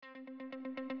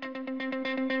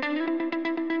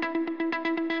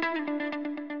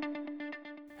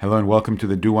Hello and welcome to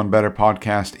the Do One Better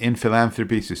podcast in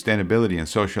philanthropy, sustainability, and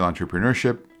social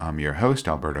entrepreneurship. I'm your host,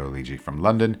 Alberto Aligi from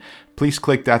London. Please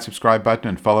click that subscribe button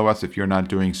and follow us if you're not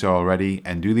doing so already,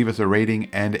 and do leave us a rating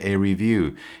and a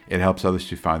review. It helps others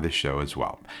to find the show as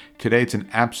well. Today, it's an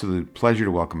absolute pleasure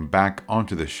to welcome back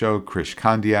onto the show Krish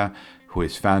Kandiah, who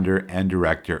is founder and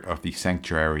director of the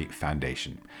Sanctuary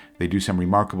Foundation. They do some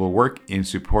remarkable work in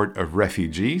support of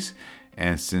refugees.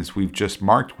 And since we've just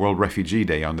marked World Refugee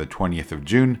Day on the 20th of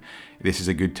June, this is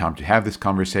a good time to have this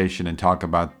conversation and talk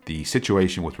about the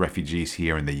situation with refugees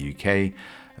here in the UK,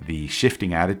 the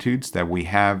shifting attitudes that we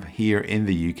have here in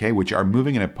the UK, which are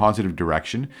moving in a positive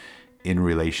direction in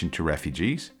relation to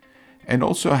refugees, and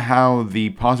also how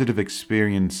the positive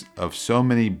experience of so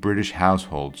many British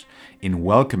households in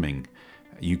welcoming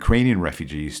Ukrainian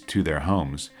refugees to their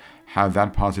homes, how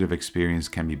that positive experience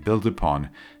can be built upon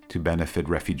to benefit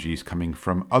refugees coming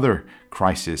from other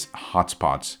crisis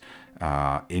hotspots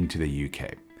into the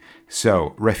UK.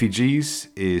 So, refugees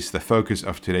is the focus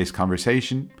of today's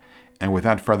conversation. And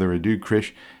without further ado,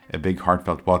 Krish, a big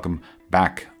heartfelt welcome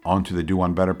back onto the Do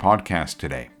One Better podcast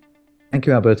today. Thank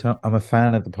you, Alberto. I'm a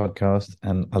fan of the podcast,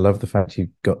 and I love the fact you've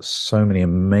got so many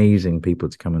amazing people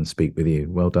to come and speak with you.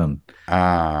 Well done.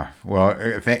 Well,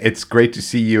 it's great to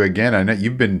see you again. I know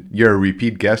you're a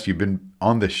repeat guest. You've been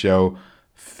on the show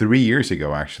 3 years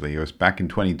ago, actually. It was back in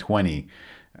 2020.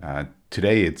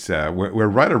 Today, we're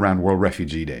right around World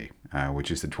Refugee Day, which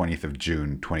is the 20th of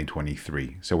June,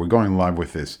 2023. So we're going live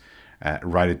with this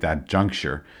right at that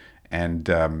juncture. And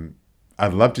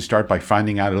I'd love to start by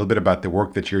finding out a little bit about the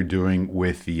work that you're doing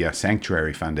with the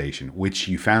Sanctuary Foundation, which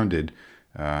you founded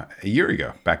a year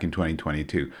ago, back in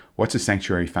 2022. What's the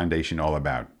Sanctuary Foundation all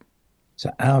about? So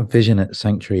our vision at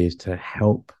Sanctuary is to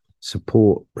help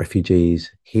support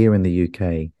refugees here in the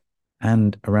UK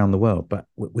and around the world. But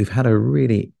we've had a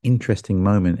really interesting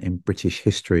moment in British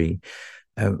history.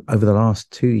 Over the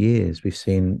last 2 years, we've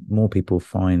seen more people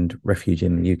find refuge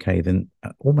in the UK than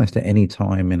almost at any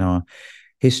time in our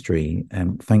history,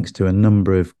 thanks to a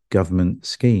number of government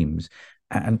schemes.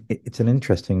 And it's an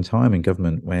interesting time in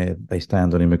government where they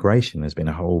stand on immigration. There's been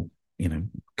a whole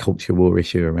culture war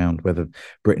issue around whether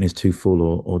Britain is too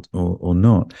full or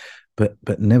not.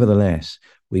 But nevertheless,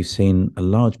 we've seen a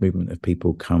large movement of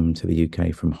people come to the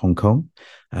UK from Hong Kong.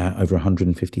 Over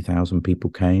 150,000 people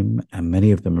came, and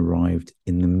many of them arrived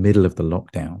in the middle of the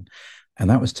lockdown. And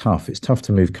that was tough. It's tough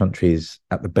to move countries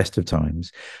at the best of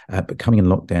times, but coming in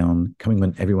lockdown, coming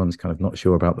when everyone's kind of not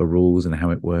sure about the rules and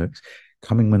how it works,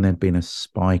 coming when there'd been a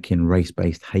spike in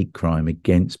race-based hate crime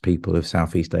against people of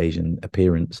Southeast Asian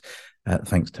appearance,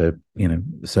 thanks to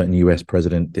a certain US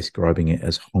president describing it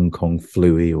as Hong Kong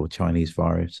flu or Chinese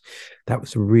virus. That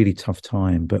was a really tough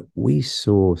time, but we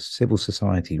saw civil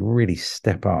society really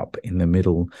step up in the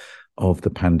middle of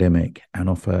the pandemic and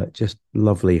offer just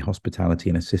lovely hospitality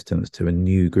and assistance to a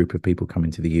new group of people coming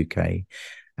to the UK.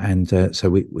 And so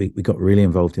we got really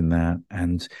involved in that.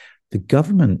 And the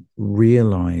government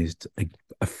realized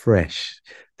afresh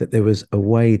that there was a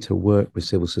way to work with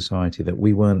civil society, that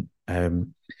we weren't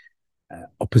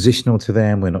oppositional to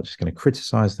them. We're not just going to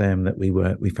criticize them, that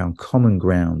we found common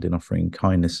ground in offering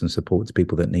kindness and support to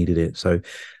people that needed it. So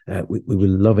we were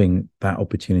loving that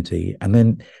opportunity. And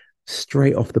then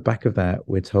straight off the back of that,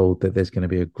 we're told that there's going to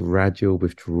be a gradual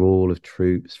withdrawal of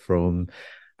troops from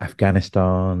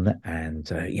Afghanistan, and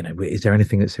is there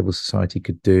anything that civil society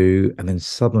could do? And then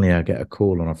suddenly I get a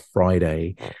call on a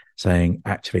Friday saying,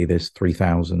 actually, there's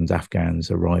 3,000 Afghans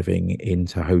arriving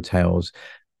into hotels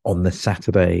on the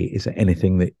Saturday. Is there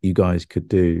anything that you guys could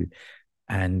do?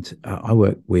 And I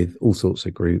work with all sorts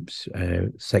of groups,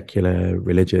 secular,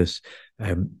 religious,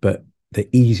 but the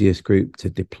easiest group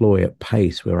to deploy at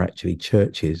pace were actually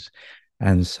churches.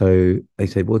 And so they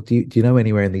said, well, do you know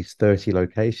anywhere in these 30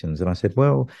 locations? And I said,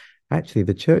 well, actually,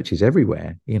 the church is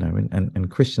everywhere,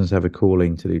 and Christians have a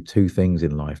calling to do two things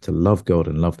in life: to love God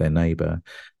and love their neighbor.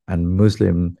 And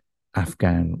Muslim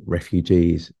Afghan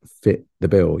refugees fit the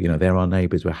bill. They're our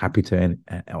neighbors. We're happy to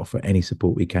offer any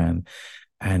support we can.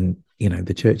 And,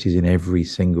 the church is in every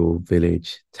single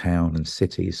village, town, and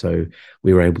city. So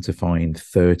we were able to find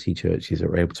 30 churches that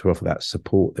were able to offer that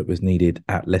support that was needed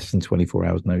at less than 24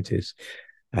 hours notice.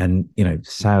 And,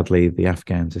 sadly, the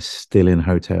Afghans are still in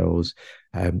hotels,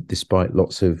 despite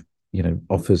lots of,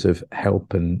 offers of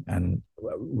help and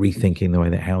rethinking the way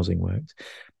that housing works.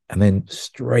 And then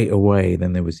straight away,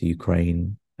 then there was the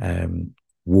Ukraine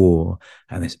war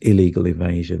and this illegal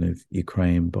invasion of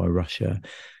Ukraine by Russia.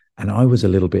 And I was a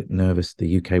little bit nervous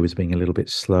the UK was being a little bit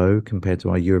slow compared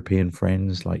to our European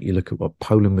friends. Like, you look at what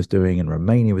Poland was doing and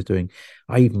Romania was doing.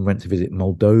 I even went to visit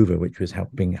Moldova, which was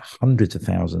helping hundreds of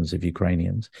thousands of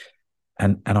Ukrainians.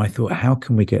 And I thought, how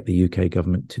can we get the UK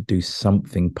government to do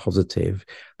something positive?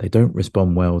 They don't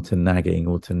respond well to nagging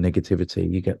or to negativity.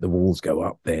 You get the walls go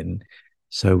up then.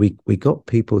 So we got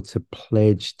people to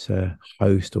pledge to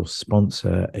host or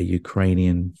sponsor a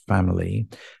Ukrainian family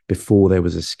before there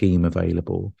was a scheme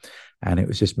available. And it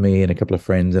was just me and a couple of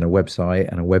friends and a website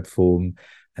and a web form.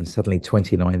 And suddenly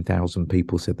 29,000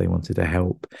 people said they wanted to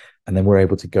help. And then we're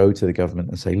able to go to the government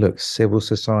and say, look, civil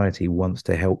society wants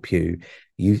to help you.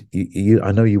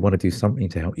 I know you want to do something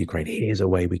to help Ukraine. Here's a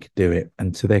way we could do it.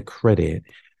 And to their credit,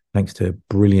 thanks to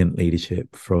brilliant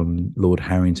leadership from Lord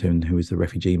Harrington, who was the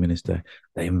refugee minister,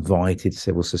 they invited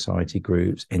civil society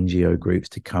groups, NGO groups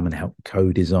to come and help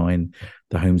co-design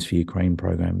the Homes for Ukraine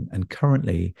program. And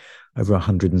currently, over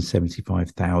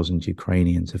 175,000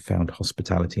 Ukrainians have found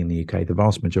hospitality in the UK. The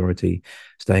vast majority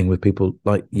staying with people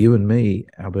like you and me,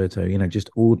 Alberto,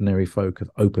 just ordinary folk have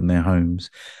opened their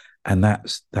homes. And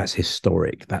that's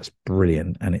historic. That's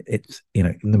brilliant. And it's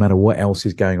no matter what else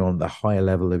is going on, the higher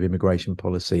level of immigration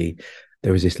policy,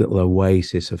 there is this little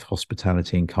oasis of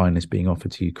hospitality and kindness being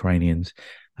offered to Ukrainians.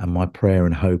 And my prayer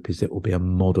and hope is that it will be a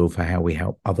model for how we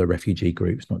help other refugee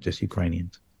groups, not just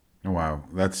Ukrainians. Wow,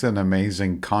 that's an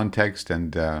amazing context,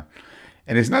 and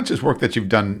it's not just work that you've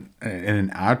done in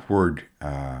an outward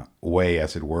way,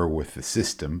 as it were, with the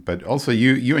system, but also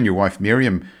you and your wife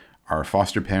Miriam are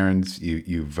foster parents.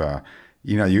 You've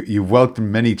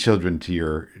welcomed many children to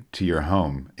your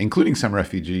home, including some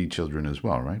refugee children as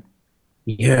well, right?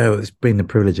 Yeah, it's been the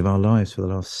privilege of our lives for the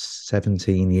last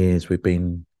 17 years. We've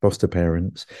been foster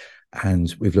parents,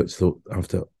 and we've looked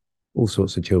after all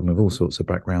sorts of children of all sorts of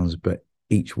backgrounds, but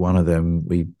each one of them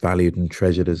we valued and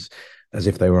treasured as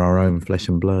if they were our own flesh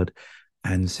and blood.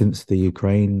 And since the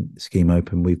Ukraine scheme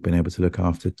opened, we've been able to look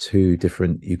after two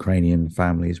different Ukrainian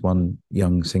families. One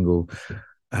young single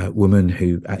woman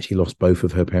who actually lost both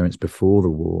of her parents before the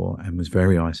war and was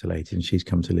very isolated, and she's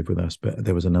come to live with us. But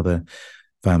there was another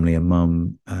family, a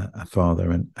mum, a father,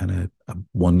 and a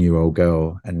 1-year-old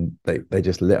girl, and they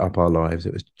just lit up our lives.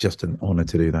 It was just an honor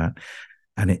to do that.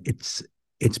 And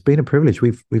it's been a privilege.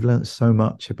 We've learned so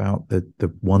much about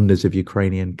the wonders of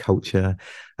Ukrainian culture.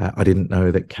 I didn't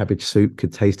know that cabbage soup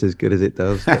could taste as good as it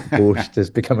does. But borscht has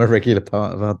become a regular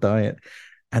part of our diet,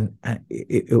 and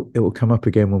it will come up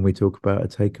again when we talk about a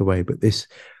takeaway. But this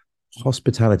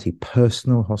hospitality,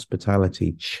 personal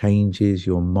hospitality, changes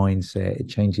your mindset. It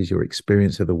changes your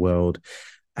experience of the world,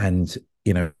 and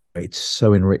it's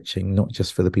so enriching, not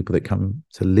just for the people that come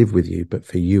to live with you, but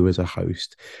for you as a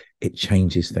host. It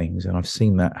changes things. And I've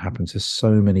seen that happen to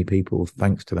so many people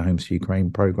thanks to the Homes for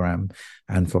Ukraine program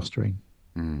and fostering.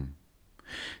 Mm.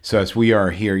 So as we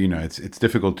are here, it's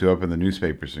difficult to open the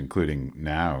newspapers, including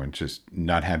now, and just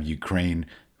not have Ukraine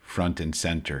front and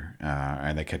center,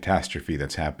 and the catastrophe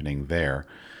that's happening there.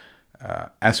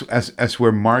 As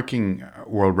we're marking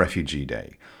World Refugee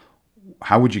Day,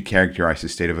 how would you characterize the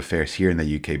state of affairs here in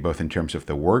the UK, both in terms of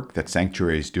the work that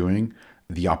Sanctuary is doing,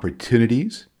 the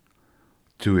opportunities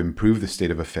to improve the state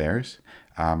of affairs,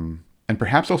 and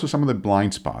perhaps also some of the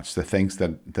blind spots, the things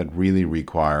that really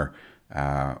require,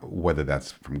 whether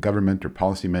that's from government or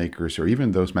policymakers or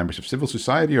even those members of civil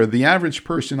society or the average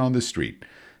person on the street?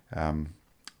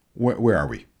 Where are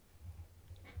we?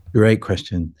 Great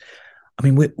question. I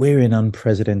mean, we're in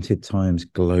unprecedented times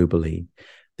globally.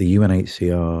 The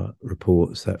UNHCR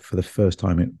reports that for the first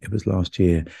time, it was last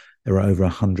year, there are over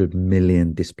 100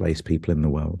 million displaced people in the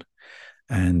world.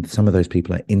 And some of those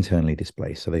people are internally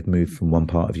displaced. So they've moved from one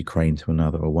part of Ukraine to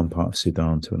another, or one part of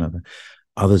Sudan to another.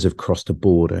 Others have crossed a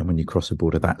border. And when you cross a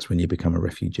border, that's when you become a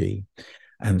refugee.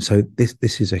 And so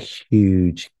this is a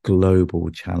huge global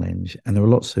challenge. And there are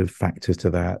lots of factors to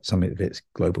that. Some of it's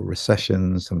global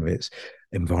recession, some of it's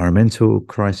environmental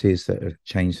crises that have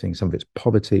changed things, some of it's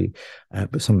poverty,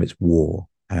 but some of it's war.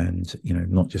 And,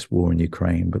 not just war in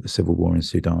Ukraine, but the civil war in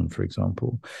Sudan, for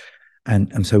example.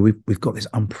 And so we've got this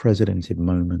unprecedented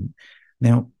moment.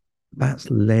 Now,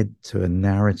 that's led to a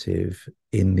narrative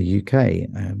in the UK.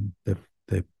 The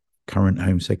current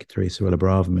Home Secretary, Suella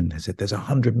Braverman, has said there's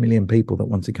 100 million people that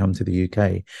want to come to the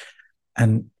UK.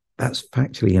 And that's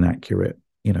factually inaccurate,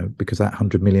 because that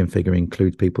 100 million figure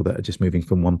includes people that are just moving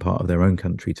from one part of their own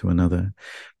country to another.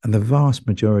 And the vast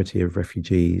majority of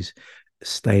refugees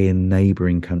stay in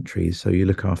neighboring countries. So you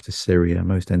look after Syria,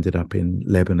 most ended up in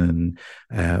Lebanon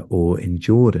or in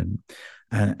Jordan.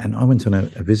 And I went on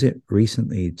a visit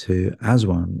recently to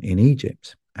Aswan in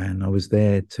Egypt. And I was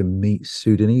there to meet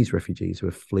Sudanese refugees who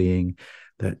are fleeing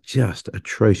that just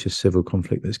atrocious civil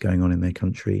conflict that's going on in their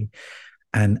country.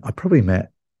 And I probably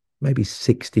met maybe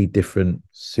 60 different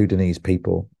Sudanese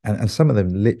people. And some of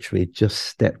them literally just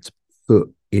stepped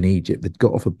foot in Egypt. They'd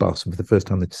got off a bus, and for the first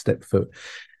time they'd stepped foot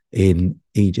in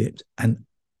Egypt, and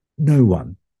no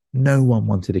one, no one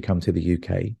wanted to come to the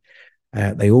UK.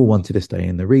 They all wanted to stay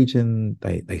in the region.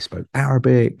 They spoke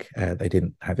Arabic. They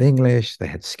didn't have English. They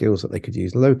had skills that they could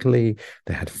use locally.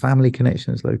 They had family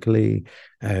connections locally.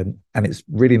 And it's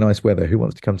really nice weather. Who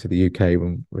wants to come to the UK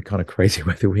when the kind of crazy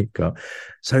weather we've got?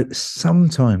 So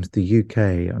sometimes the UK,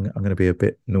 I'm going to be a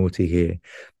bit naughty here.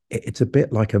 It's a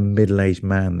bit like a middle-aged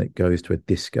man that goes to a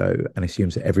disco and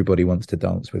assumes that everybody wants to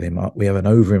dance with him. We have an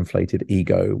overinflated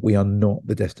ego. We are not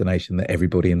the destination that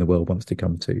everybody in the world wants to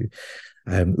come to.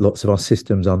 Lots of our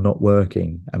systems are not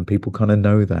working, and people kind of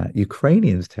know that.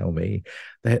 Ukrainians tell me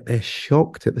that they're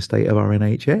shocked at the state of our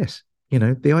NHS. You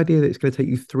know, the idea that it's going to take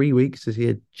you 3 weeks to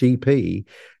see a GP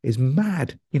is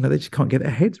mad. You know, they just can't get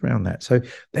their heads around that. So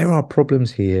there are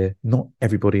problems here. Not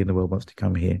everybody in the world wants to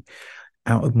come here.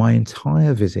 Out of my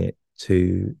entire visit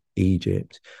to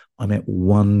Egypt, I met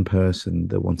one person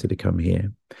that wanted to come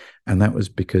here, and that was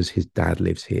because his dad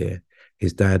lives here.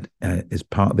 His dad is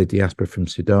part of the diaspora from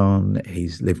Sudan.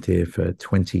 He's lived here for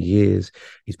 20 years.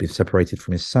 He's been separated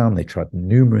from his son. They tried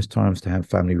numerous times to have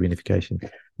family reunification.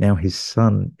 Now his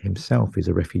son himself is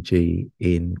a refugee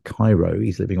in Cairo.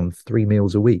 He's living on 3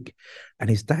 meals a week. And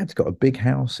his dad's got a big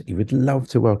house. He would love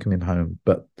to welcome him home,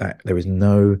 but there is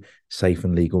no safe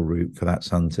and legal route for that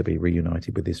son to be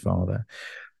reunited with his father.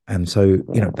 And so,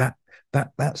 you know,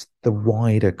 that's the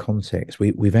wider context.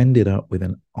 We've ended up with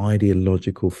an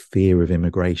ideological fear of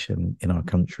immigration in our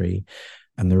country,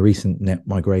 and the recent net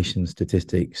migration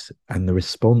statistics and the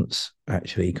response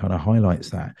actually kind of highlights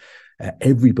that.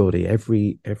 Every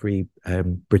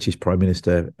British Prime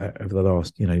Minister over the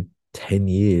last 10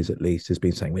 years at least has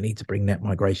been saying we need to bring net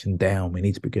migration down. We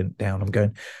need to bring it down. I'm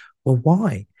going, well,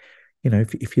 why?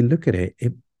 If you look at it,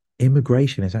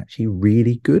 immigration is actually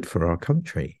really good for our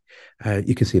country.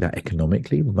 You can see that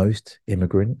economically. Most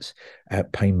immigrants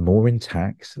pay more in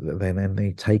tax than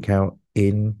they take out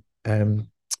in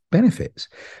benefits.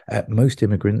 Most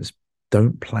immigrants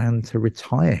don't plan to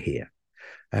retire here.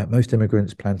 Most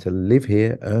immigrants plan to live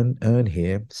here, earn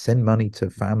here, send money to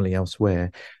family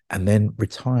elsewhere, and then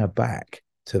retire back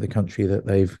to the country that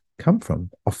they've come from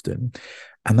often.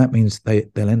 And that means they'll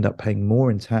end up paying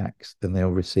more in tax than they'll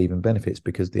receive in benefits,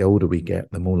 because the older we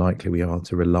get, the more likely we are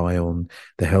to rely on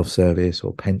the health service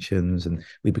or pensions, and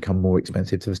we become more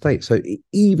expensive to the state. So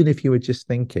even if you were just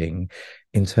thinking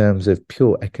in terms of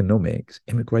pure economics,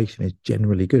 immigration is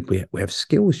generally good. We have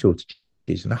skills shortages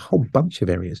in a whole bunch of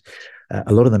areas.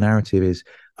 A lot of the narrative is,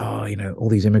 all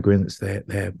these immigrants,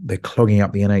 they're clogging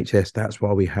up the NHS. That's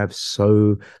why we have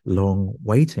so long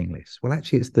waiting lists. Well,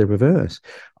 actually, it's the reverse.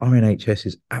 Our NHS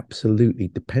is absolutely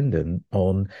dependent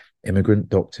on immigrant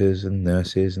doctors and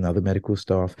nurses and other medical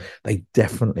staff. They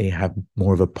definitely have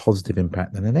more of a positive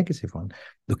impact than a negative one.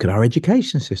 Look at our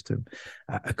education system.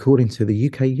 According to the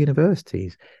UK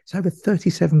universities, it's over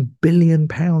 £37 billion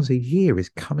a year is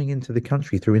coming into the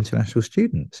country through international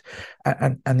students.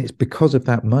 And it's because of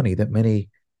that money that many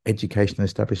educational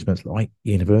establishments like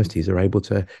universities are able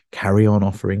to carry on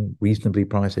offering reasonably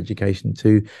priced education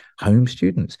to home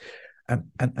students. And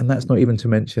that's not even to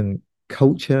mention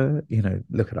culture.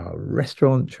 Look at our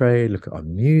restaurant trade, look at our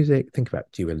music, think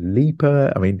about Dua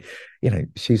Lipa. I mean,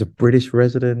 she's a British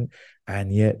resident,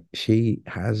 and yet she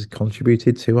has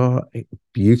contributed to our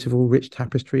beautiful, rich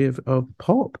tapestry of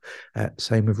pop.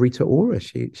 Same with Rita Ora.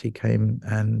 She came,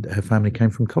 and her family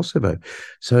came from Kosovo.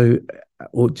 So,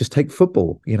 or just take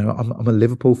football. I'm a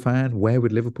Liverpool fan. Where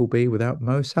would Liverpool be without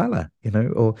Mo Salah?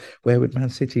 Or where would Man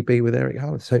City be with Eric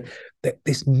Howard? So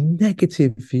this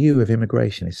negative view of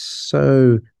immigration is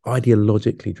so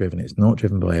ideologically driven. It's not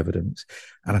driven by evidence.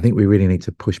 And I think we really need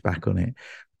to push back on it.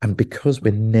 And because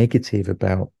we're negative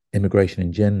about immigration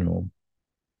in general,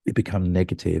 we become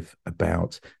negative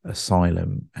about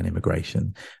asylum and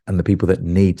immigration and the people that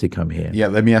need to come here. Yeah,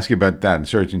 let me ask you about that. And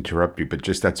sorry to interrupt you, but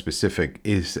just that specific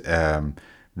is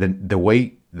the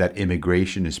way that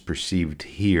immigration is perceived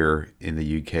here in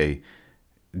the UK.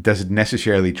 Does it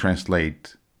necessarily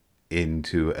translate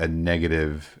into a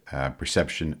negative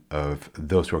perception of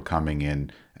those who are coming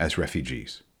in as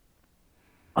refugees?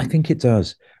 I think it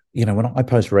does. When I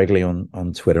post regularly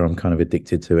on Twitter, I'm kind of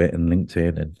addicted to it, and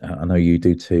LinkedIn, and I know you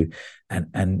do too.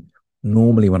 And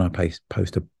normally when I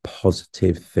post a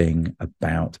positive thing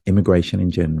about immigration in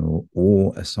general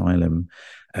or asylum,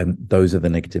 those are the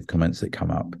negative comments that come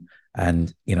up.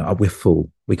 And we're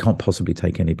full. We can't possibly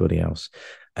take anybody else.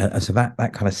 And so that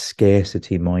kind of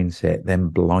scarcity mindset then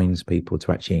blinds people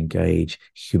to actually engage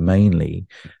humanely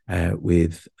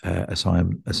with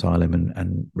asylum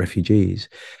and refugees.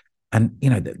 And,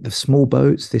 the small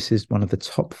boats, this is one of the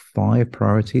top 5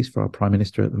 priorities for our prime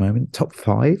minister at the moment. Top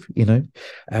 5,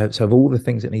 So of all the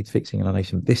things that need fixing in our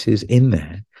nation, this is in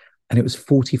there. And it was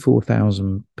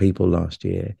 44,000 people last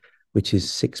year, which is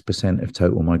 6% of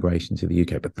total migration to the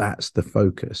UK. But that's the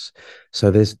focus. So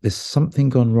there's something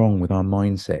gone wrong with our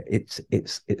mindset.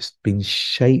 It's been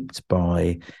shaped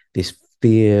by this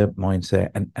fear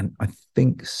mindset. And I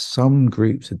think some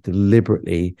groups are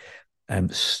deliberately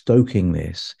stoking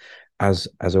this as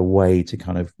a way to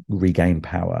kind of regain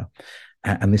power.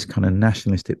 And this kind of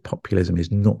nationalistic populism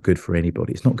is not good for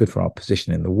anybody. It's not good for our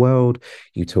position in the world.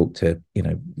 You talk to,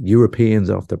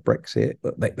 Europeans after Brexit,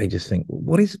 they just think,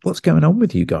 what's going on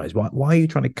with you guys? Why are you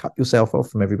trying to cut yourself off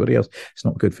from everybody else? It's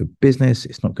not good for business.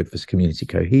 It's not good for community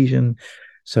cohesion.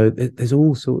 So there's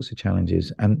all sorts of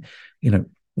challenges. And,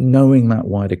 knowing that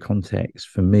wider context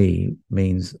for me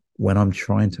means when I'm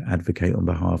trying to advocate on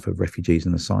behalf of refugees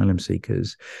and asylum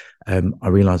seekers, I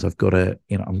realize I've got to,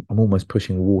 I'm almost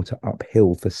pushing water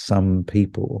uphill for some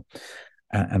people.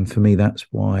 And for me, that's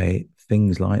why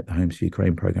things like the Homes for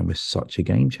Ukraine program was such a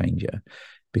game changer,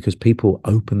 because people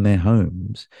open their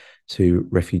homes to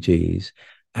refugees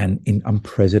and in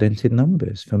unprecedented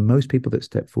numbers. For most people that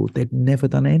step forward, they'd never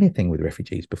done anything with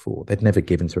refugees before. They'd never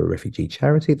given to a refugee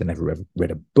charity. They'd never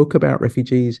read a book about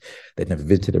refugees. They'd never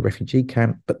visited a refugee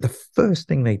camp. But the first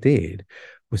thing they did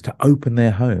was to open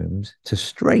their homes to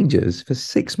strangers for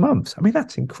 6 months. I mean,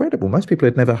 that's incredible. Most people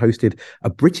had never hosted a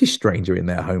British stranger in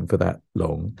their home for that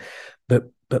long. But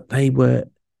they were,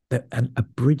 and a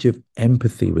bridge of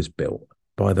empathy was built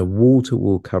by the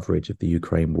wall-to-wall coverage of the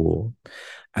Ukraine war.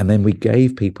 And then we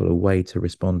gave people a way to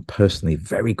respond personally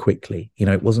very quickly.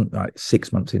 It wasn't like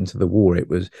 6 months into the war. It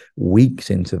was weeks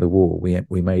into the war.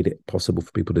 We made it possible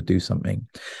for people to do something.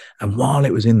 And while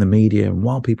it was in the media and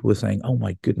while people were saying, oh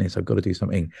my goodness, I've got to do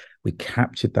something, we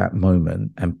captured that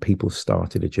moment and people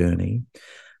started a journey.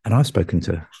 And I've spoken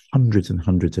to hundreds and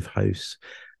hundreds of hosts,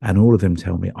 and all of them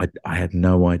tell me I had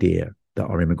no idea that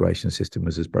our immigration system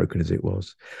was as broken as it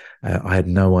was. I had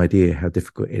no idea how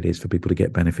difficult it is for people to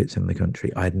get benefits in the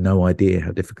country. I had no idea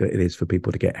how difficult it is for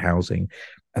people to get housing.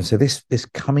 And so this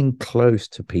coming close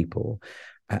to people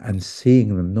and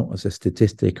seeing them not as a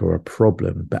statistic or a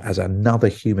problem, but as another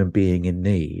human being in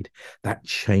need, that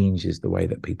changes the way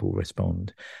that people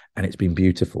respond. And it's been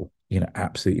beautiful,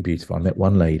 absolutely beautiful. I met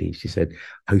one lady, she said,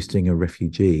 hosting a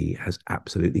refugee has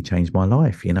absolutely changed my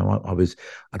life.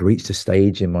 I'd reached a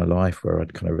stage in my life where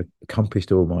I'd kind of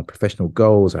accomplished all my professional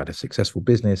goals. I had a successful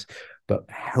business, but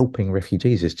helping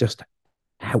refugees has just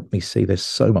helped me see there's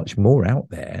so much more out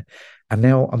there. And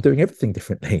now I'm doing everything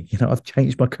differently. I've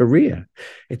changed my career.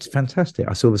 It's fantastic.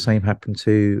 I saw the same happen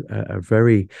to a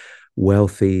very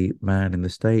wealthy man in the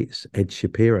States, Ed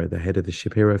Shapiro, the head of the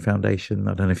Shapiro Foundation.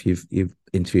 I don't know if you've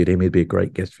interviewed him. He'd be a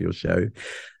great guest for your show.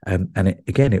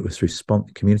 It was through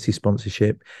community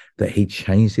sponsorship that he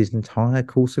changed his entire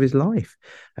course of his life.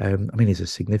 He's a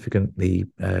significantly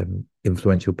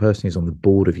influential person. He's on the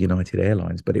board of United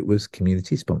Airlines, but it was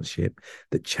community sponsorship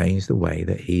that changed the way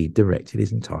that he directed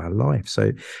his entire life.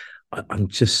 So I'm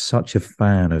just such a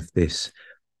fan of this,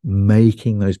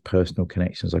 making those personal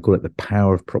connections. I call it the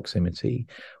power of proximity.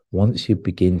 Once you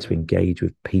begin to engage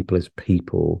with people as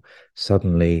people,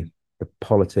 suddenly the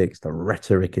politics, the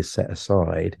rhetoric is set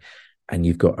aside, and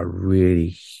you've got a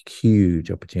really huge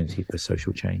opportunity for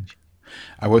social change.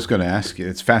 I was going to ask you,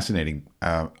 it's fascinating.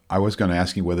 I was going to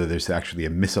ask you whether there's actually a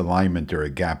misalignment or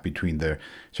a gap between the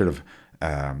sort of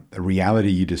reality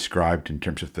you described in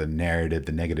terms of the narrative,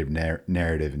 the negative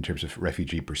narrative in terms of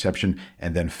refugee perception,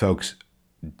 and then folks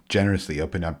generously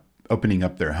opening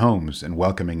up their homes and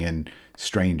welcoming in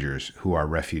strangers who are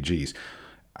refugees.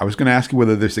 I was going to ask you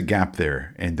whether there's a gap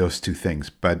there in those two things,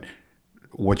 but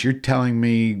what you're telling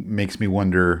me makes me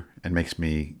wonder and makes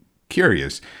me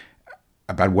curious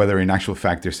about whether in actual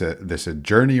fact there's a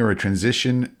journey or a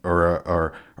transition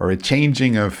or a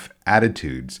changing of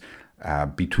attitudes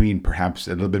between perhaps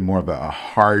a little bit more of a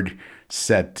hard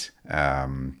set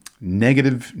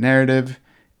negative narrative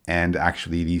and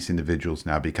actually these individuals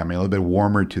now becoming a little bit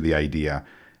warmer to the idea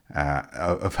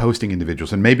of hosting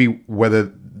individuals, and maybe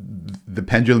whether the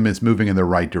pendulum is moving in the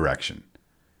right direction.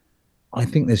 I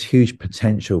think there's huge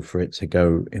potential for it to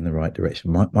go in the right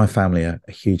direction. My family are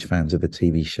huge fans of the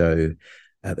TV show,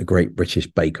 The Great British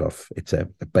Bake Off. It's a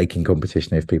baking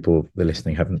competition, if people that are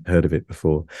listening haven't heard of it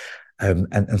before.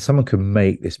 And someone can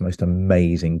make this most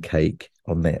amazing cake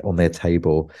on their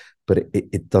table, but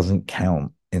it doesn't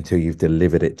count until you've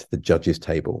delivered it to the judges'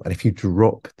 table. And if you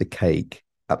drop the cake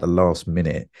at the last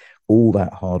minute, all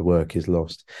that hard work is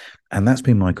lost. And that's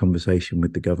been my conversation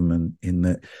with the government, in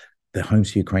that the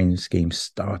Homes to Ukraine scheme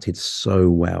started so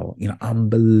well,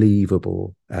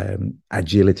 unbelievable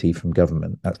agility from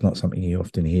government. That's not something you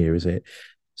often hear, is it?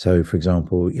 So, for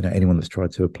example, anyone that's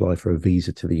tried to apply for a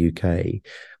visa to the UK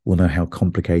will know how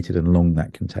complicated and long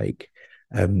that can take.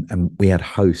 And we had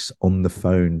hosts on the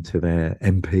phone to their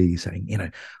MP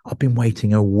saying, I've been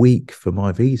waiting a week for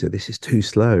my visa. This is too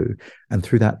slow. And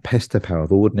through that pester power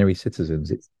of ordinary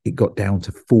citizens, it got down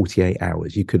to 48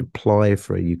 hours. You could apply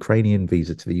for a Ukrainian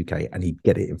visa to the UK and you'd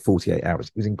get it in 48 hours.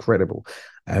 It was incredible.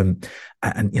 And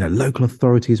local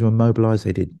authorities were mobilized.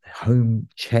 They did home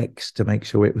checks to make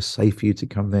sure it was safe for you to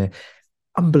come there.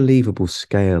 Unbelievable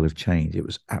scale of change. It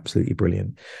was absolutely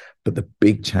brilliant. But the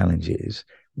big challenge is,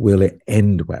 will it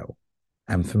end well?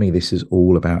 And for me, this is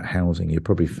all about housing. You're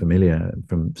probably familiar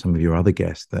from some of your other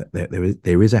guests that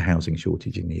there is a housing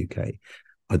shortage in the UK.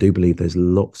 I do believe there's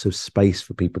lots of space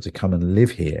for people to come and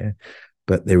live here,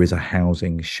 but there is a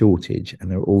housing shortage,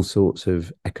 and there are all sorts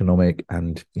of economic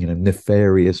and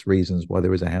nefarious reasons why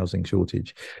there is a housing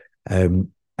shortage. And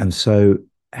so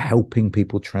helping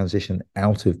people transition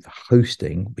out of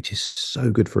hosting, which is so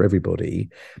good for everybody,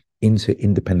 into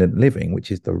independent living,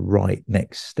 which is the right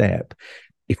next step.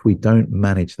 If we don't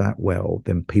manage that well,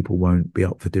 then people won't be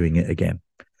up for doing it again.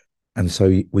 And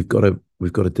so we've got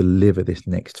to deliver this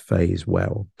next phase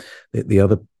well. The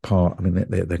other part, I mean,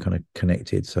 they're kind of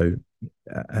connected. So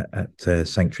at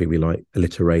Sanctuary, we like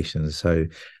alliterations. So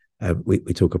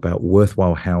we talk about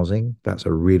worthwhile housing. That's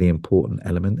a really important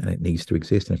element, and it needs to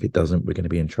exist. And if it doesn't, we're going to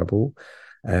be in trouble.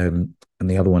 And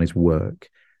the other one is work,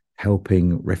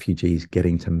 helping refugees get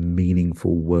into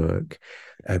meaningful work,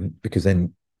 because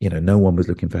then no one was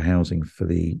looking for housing for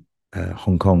the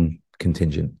Hong Kong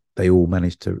contingent. They all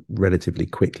managed to relatively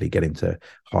quickly get into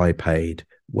high-paid,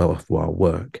 worthwhile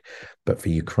work. But for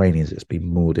Ukrainians, it's been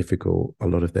more difficult. A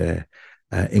lot of their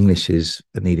English is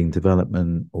needing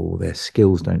development, or their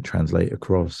skills don't translate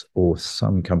across, or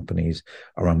some companies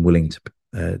are unwilling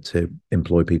to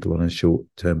employ people on a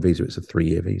short-term visa. It's a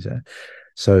 3-year visa.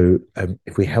 So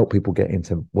if we help people get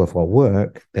into worthwhile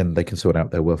work, then they can sort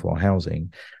out their worthwhile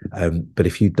housing. But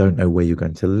if you don't know where you're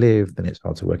going to live, then it's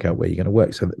hard to work out where you're going to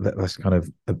work. So that's kind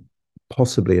of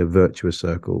possibly a virtuous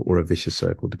circle or a vicious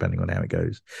circle, depending on how it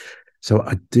goes. So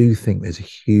I do think there's a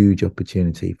huge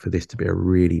opportunity for this to be a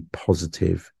really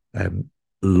positive,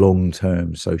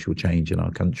 long-term social change in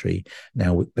our country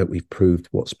now that we've proved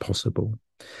what's possible.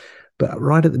 But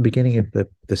right at the beginning of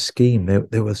the scheme,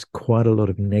 there was quite a lot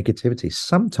of negativity,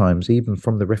 sometimes even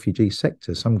from the refugee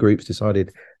sector. Some groups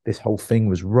decided this whole thing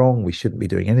was wrong. We shouldn't be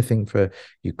doing anything for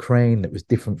Ukraine that was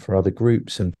different for other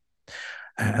groups. And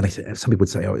they said, some people would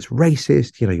say, oh, it's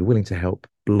racist. You're willing to help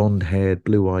blonde-haired,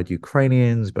 blue-eyed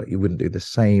Ukrainians, but you wouldn't do the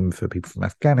same for people from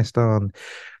Afghanistan.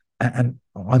 And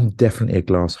I'm definitely a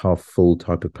glass half full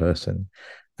type of person.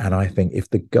 And I think if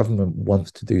the government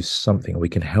wants to do something, or we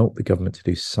can help the government to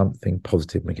do something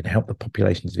positive, we can help the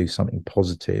population to do something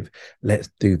positive, let's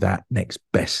do that next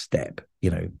best step.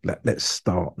 Let's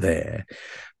start there.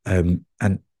 And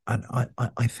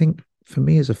I think for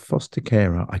me as a foster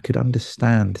carer, I could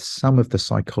understand some of the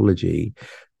psychology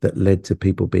that led to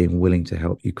people being willing to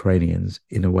help Ukrainians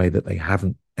in a way that they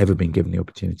haven't ever been given the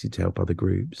opportunity to help other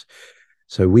groups.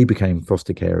 So we became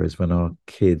foster carers when our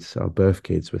birth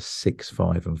kids were 6,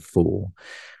 5, and 4.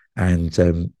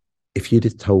 And if you'd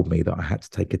have told me that I had to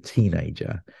take a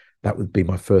teenager, that would be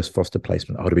my first foster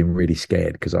placement, I would have been really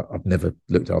scared, because I've never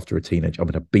looked after a teenager. I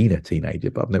mean, I've been a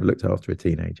teenager, but I've never looked after a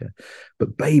teenager.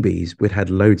 But babies, we'd had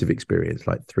loads of experience,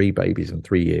 like 3 babies in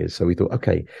 3 years. So we thought,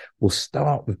 okay, we'll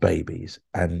start with babies.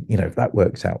 And, if that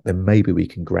works out, then maybe we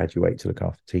can graduate to look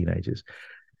after teenagers.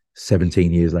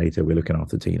 17 years later, we're looking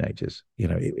after teenagers.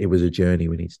 It was a journey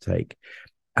we need to take.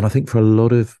 And I think for a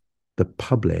lot of the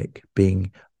public,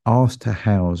 being asked to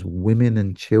house women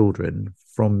and children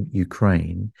from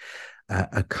Ukraine,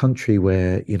 a country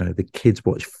where, the kids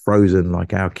watch Frozen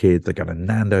like our kids, they go to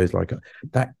Nando's, like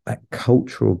that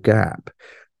cultural gap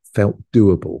felt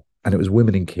doable. And it was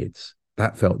women and kids.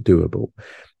 That felt doable.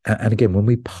 And again, when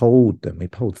we polled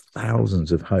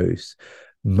thousands of hosts,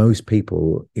 most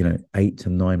people, 8 to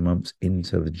 9 months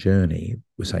into the journey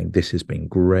were saying, this has been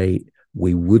great.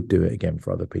 We would do it again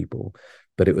for other people,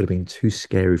 but it would have been too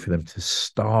scary for them to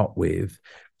start with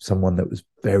someone that was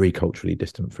very culturally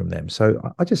distant from them. So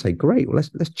I just say, great, well,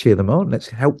 let's cheer them on. Let's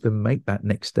help them make that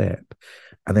next step,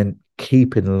 and then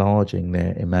keep enlarging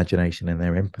their imagination and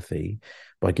their empathy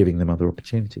by giving them other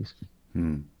opportunities.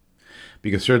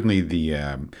 Because certainly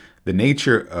the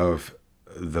nature of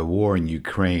the war in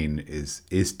Ukraine is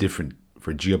different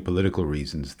for geopolitical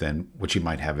reasons than what you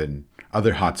might have in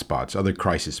other hotspots, other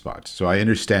crisis spots. So I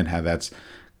understand how that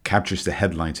captures the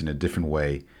headlines in a different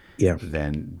way Yeah,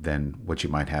 than what you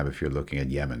might have if you're looking at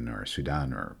Yemen or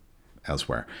Sudan or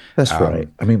elsewhere. that's right.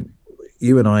 Um, I mean,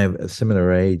 you and I are a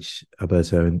similar age,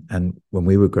 Alberto, and when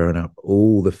we were growing up,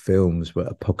 all the films were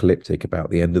apocalyptic about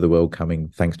the end of the world coming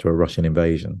thanks to a Russian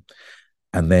invasion.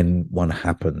 And then one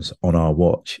happens on our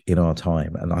watch in our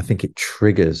time. And I think it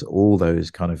triggers all those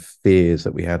kind of fears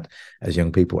that we had as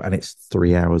young people. And it's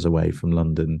 3 hours away from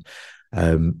London.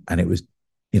 And it was,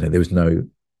 there was no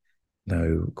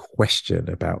question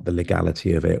about the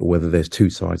legality of it or whether there's two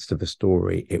sides to the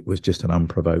story. It was just an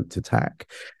unprovoked attack.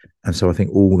 And so I think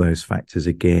all those factors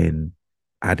again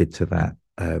added to that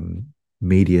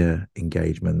media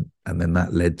engagement, and then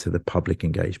that led to the public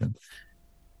engagement.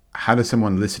 how does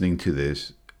someone listening to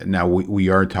this now? We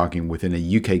are talking within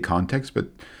a UK context, but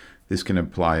this can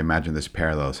apply. Imagine this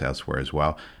parallels elsewhere as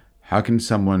well. How can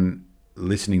someone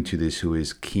listening to this who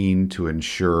is keen to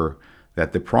ensure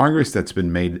that the progress that's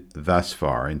been made thus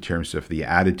far in terms of the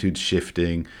attitude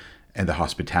shifting and the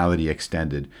hospitality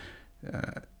extended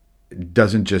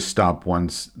doesn't just stop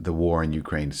once the war in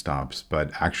Ukraine stops,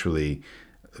 but actually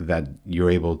that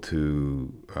you're able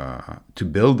to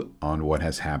build on what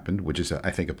has happened, which is,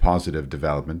 I think, a positive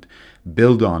development,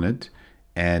 build on it,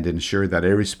 and ensure that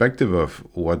irrespective of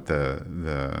what the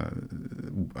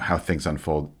how things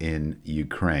unfold in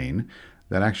Ukraine,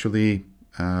 that actually,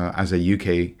 as a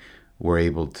UK, we're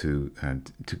able to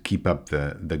keep up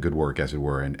the good work, as it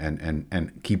were,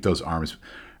 and keep those arms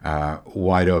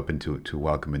wide open to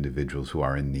welcome individuals who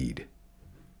are in need.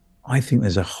 I think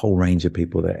there's a whole range of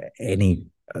people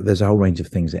there's a whole range of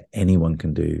things that anyone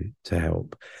can do to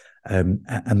help.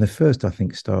 And the first, I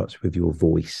think, starts with your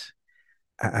voice.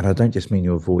 And I don't just mean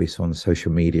your voice on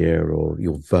social media or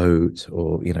your vote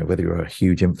or, whether you're a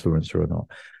huge influencer or not.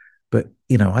 But,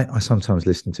 I sometimes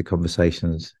listen to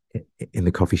conversations in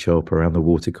the coffee shop or around the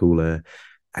water cooler,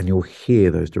 and you'll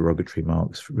hear those derogatory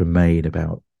remarks made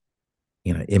about,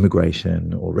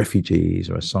 immigration or refugees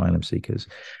or asylum seekers.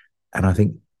 And I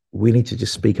think we need to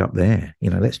just speak up there.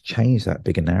 Let's change that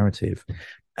bigger narrative.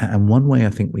 And one way I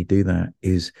think we do that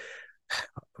is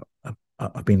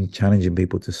I've been challenging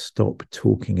people to stop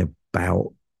talking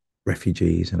about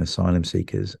refugees and asylum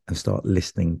seekers and start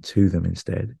listening to them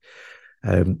instead.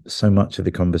 So much of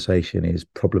the conversation is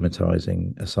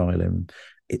problematizing asylum.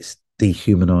 It's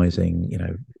dehumanizing.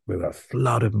 We've got a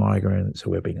flood of migrants, or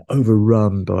we're being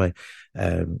overrun by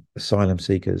asylum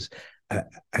seekers.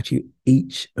 Actually,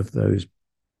 each of those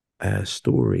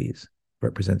stories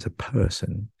represents a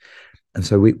person. And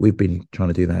so we've been trying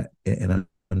to do that in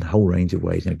a whole range of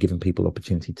ways, giving people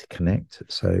opportunity to connect.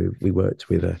 So we worked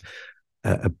with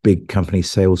a big company,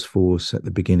 Salesforce, at the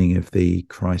beginning of the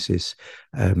crisis.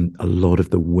 A lot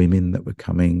of the women that were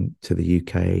coming to the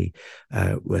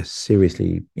UK were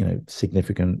seriously,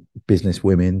 significant business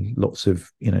women, lots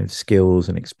of, skills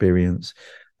and experience.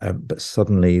 But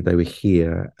suddenly they were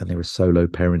here and they were solo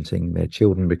parenting their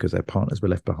children because their partners were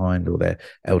left behind or their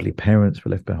elderly parents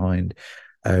were left behind.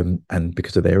 And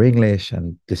because of their English,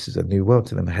 and this is a new world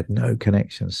to them, they had no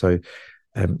connection. So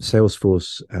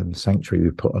Salesforce and Sanctuary,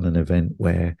 we put on an event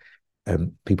where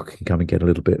people can come and get a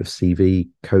little bit of CV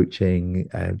coaching,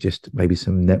 just maybe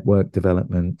some network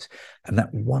development. And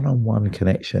that one-on-one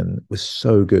connection was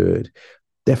so good.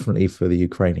 Definitely for the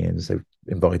Ukrainians, they were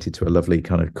invited to a lovely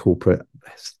kind of corporate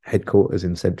headquarters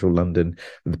in central London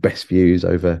with the best views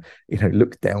over,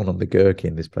 look down on the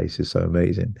Gherkin. This place is so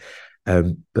amazing.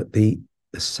 But the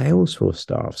Salesforce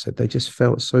staff said they just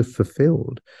felt so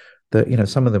fulfilled that,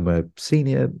 some of them were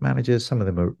senior managers, some of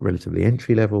them were relatively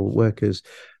entry level workers,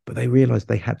 but they realized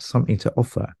they had something to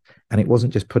offer. And it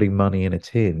wasn't just putting money in a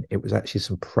tin, it was actually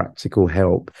some practical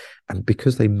help. And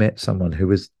because they met someone who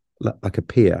was like a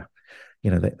peer,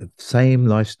 the same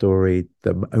life story,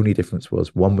 the only difference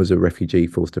was one was a refugee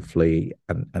forced to flee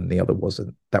and the other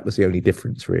wasn't. That was the only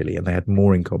difference, really. And they had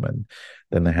more in common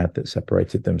than they had that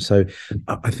separated them. So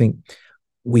I think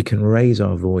we can raise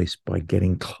our voice by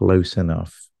getting close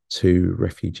enough to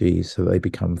refugees so they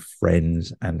become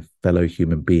friends and fellow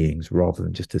human beings rather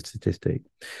than just a statistic.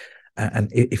 And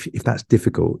if that's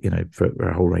difficult, for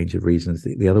a whole range of reasons,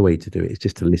 the other way to do it is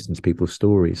just to listen to people's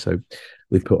stories. So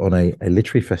we've put on a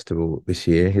literary festival this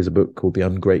year. Here's a book called The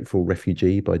Ungrateful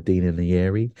Refugee by Dina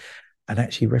Nayeri. And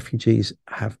actually, refugees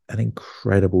have an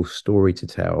incredible story to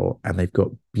tell, and they've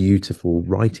got beautiful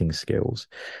writing skills.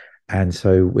 And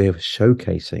so we're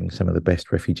showcasing some of the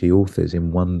best refugee authors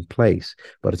in one place.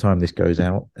 By the time this goes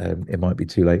out, it might be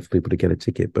too late for people to get a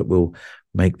ticket, but we'll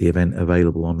make the event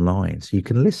available online so you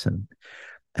can listen.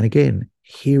 And again,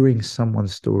 hearing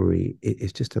someone's story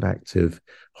is just an act of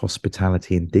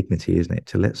hospitality and dignity, isn't it?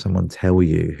 To let someone tell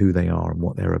you who they are and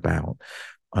what they're about.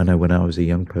 I know when I was a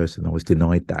young person, I was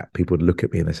denied that. People would look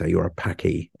at me and they say, "You're a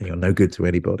Paki and you're no good to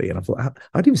anybody." And I thought, I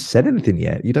haven't even said anything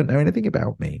yet. You don't know anything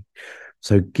about me.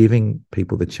 So giving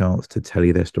people the chance to tell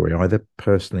you their story, either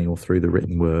personally or through the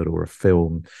written word or a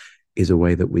film, is a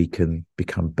way that we can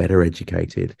become better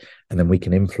educated, and then we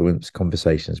can influence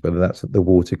conversations, whether that's at the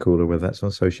water cooler, whether that's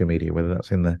on social media, whether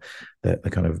that's in the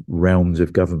kind of realms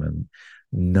of government.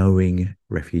 Knowing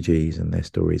refugees and their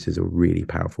stories is a really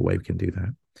powerful way we can do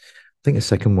that. I think a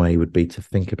second way would be to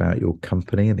think about your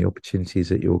company and the opportunities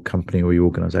that your company or your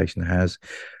organization has,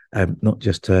 not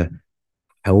just to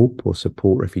help or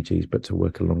support refugees, but to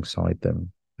work alongside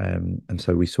them. And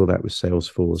so we saw that with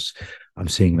Salesforce. I'm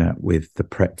seeing that with the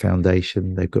Pret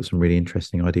Foundation. They've got some really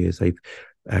interesting ideas.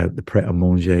 The Pret a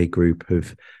Manger group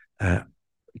have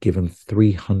given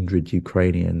 300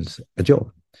 Ukrainians a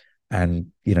job.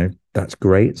 And, that's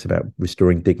great. It's about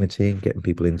restoring dignity and getting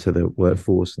people into the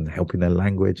workforce and helping their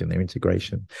language and their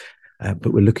integration.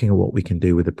 But we're looking at what we can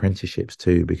do with apprenticeships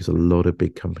too, because a lot of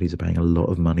big companies are paying a lot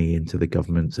of money into the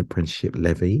government's apprenticeship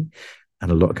levy,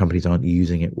 and a lot of companies aren't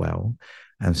using it well.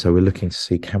 And so we're looking to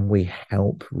see, can we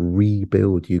help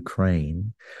rebuild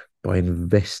Ukraine by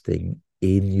investing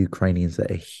in Ukrainians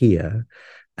that are here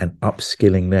and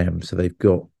upskilling them so they've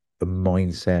got the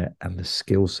mindset and the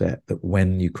skill set that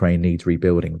when Ukraine needs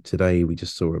rebuilding. Today, we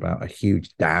just saw about a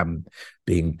huge dam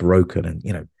being broken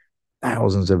and,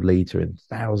 thousands of liters and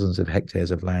thousands of hectares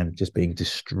of land just being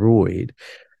destroyed.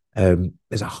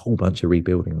 There's a whole bunch of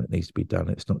rebuilding that needs to be done.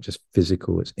 It's not just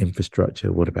physical, it's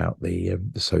infrastructure. What about the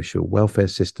social welfare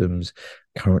systems?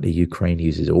 Currently, Ukraine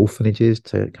uses orphanages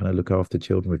to kind of look after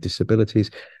children with disabilities.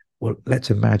 Well,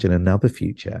 let's imagine another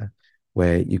future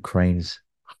where Ukraine's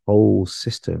whole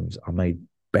systems are made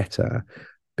better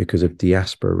because of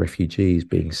diaspora refugees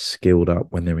being skilled up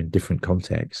when they're in different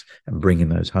contexts and bringing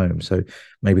those home. So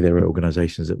maybe there are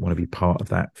organizations that want to be part of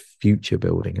that future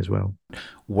building as well.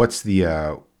 What's the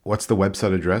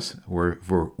website address where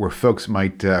folks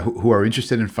might who are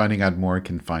interested in finding out more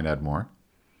can find out more?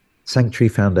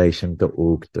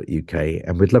 sanctuaryfoundation.org.uk,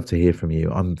 and we'd love to hear from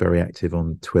you. I'm very active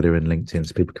on Twitter and LinkedIn,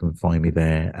 so people can find me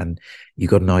there. And you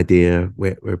got an idea,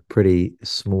 we're a pretty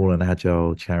small and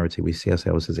agile charity. We see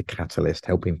ourselves as a catalyst,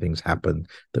 helping things happen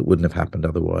that wouldn't have happened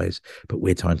otherwise, but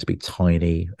we're trying to be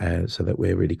tiny so that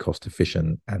we're really cost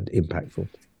efficient and impactful.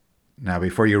 Now,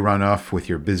 before you run off with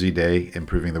your busy day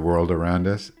improving the world around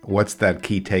us, what's that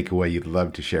key takeaway you'd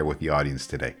love to share with the audience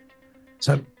today?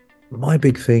 So my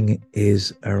big thing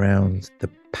is around the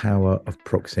power of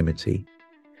proximity,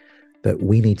 that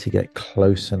we need to get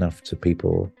close enough to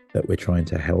people that we're trying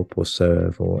to help or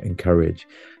serve or encourage,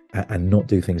 and not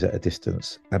do things at a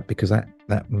distance, because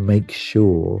that makes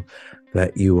sure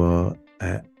that you are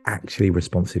actually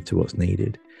responsive to what's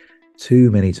needed. Too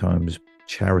many times,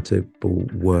 charitable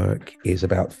work is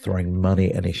about throwing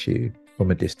money at an issue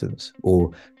from a distance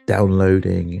or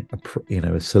downloading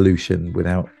a solution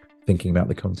without thinking about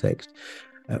the context.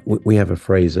 We have a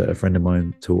phrase that a friend of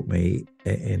mine taught me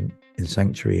in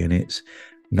Sanctuary, and it's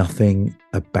nothing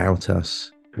about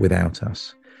us without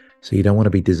us. So you don't want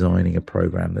to be designing a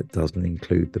program that doesn't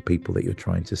include the people that you're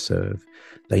trying to serve.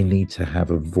 They need to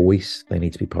have a voice. They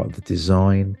need to be part of the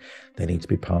design. They need to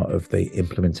be part of the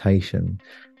implementation.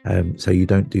 So you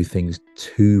don't do things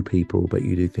to people, but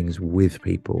you do things with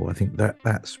people. I think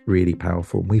that's really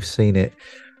powerful. We've seen it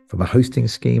from a hosting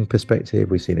scheme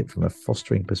perspective. We've seen it from a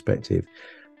fostering perspective,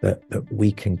 that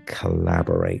we can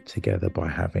collaborate together by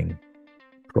having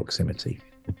proximity.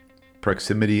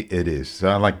 Proximity it is. So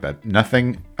I like that.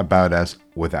 Nothing about us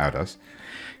without us.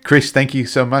 Krish, thank you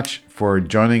so much for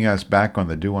joining us back on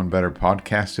the Do One Better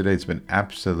podcast today. It's been an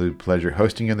absolute pleasure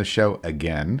hosting you on the show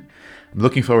again. I'm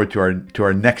looking forward to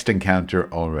our next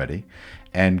encounter already.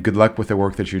 And good luck with the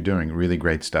work that you're doing. Really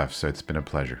great stuff. So it's been a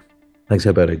pleasure. Thanks,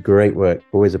 Alberto. Great work.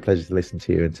 Always a pleasure to listen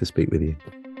to you and to speak with you.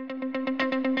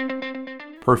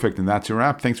 Perfect. And that's a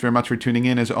wrap. Thanks very much for tuning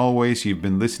in. As always, you've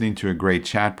been listening to a great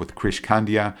chat with Krish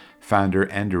Kandiah, founder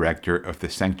and director of the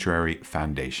Sanctuary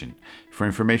Foundation. For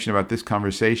information about this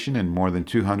conversation and more than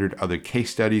 200 other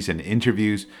case studies and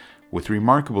interviews with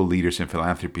remarkable leaders in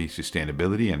philanthropy,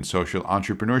 sustainability, and social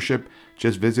entrepreneurship,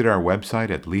 just visit our website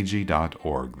at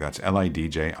lidji.org. That's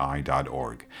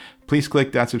lidji.org. Please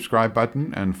click that subscribe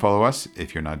button and follow us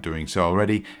if you're not doing so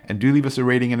already, and do leave us a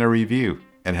rating and a review.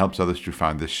 It helps others to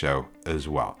find this show as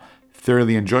well.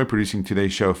 Thoroughly enjoy producing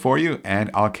today's show for you, and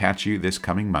I'll catch you this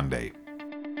coming Monday.